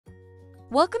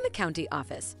Welcome to County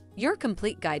Office, your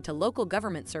complete guide to local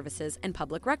government services and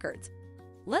public records.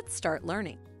 Let's start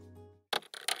learning.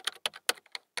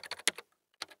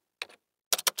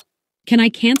 Can I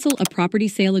cancel a property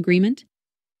sale agreement?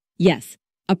 Yes,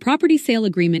 a property sale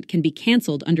agreement can be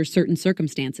canceled under certain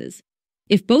circumstances.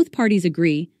 If both parties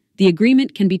agree, the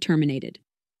agreement can be terminated.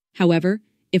 However,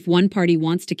 if one party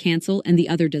wants to cancel and the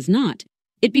other does not,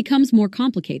 it becomes more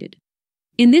complicated.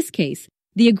 In this case,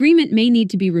 the agreement may need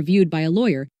to be reviewed by a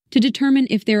lawyer to determine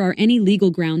if there are any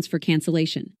legal grounds for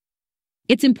cancellation.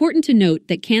 It's important to note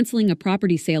that canceling a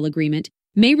property sale agreement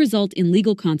may result in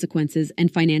legal consequences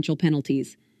and financial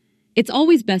penalties. It's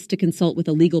always best to consult with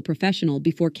a legal professional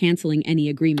before canceling any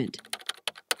agreement.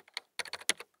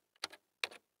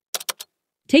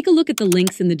 Take a look at the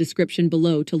links in the description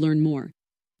below to learn more.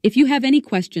 If you have any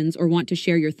questions or want to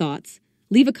share your thoughts,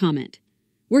 leave a comment.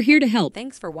 We're here to help.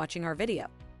 Thanks for watching our video.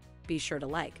 Be sure to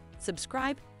like,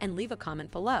 subscribe, and leave a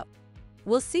comment below.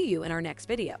 We'll see you in our next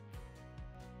video.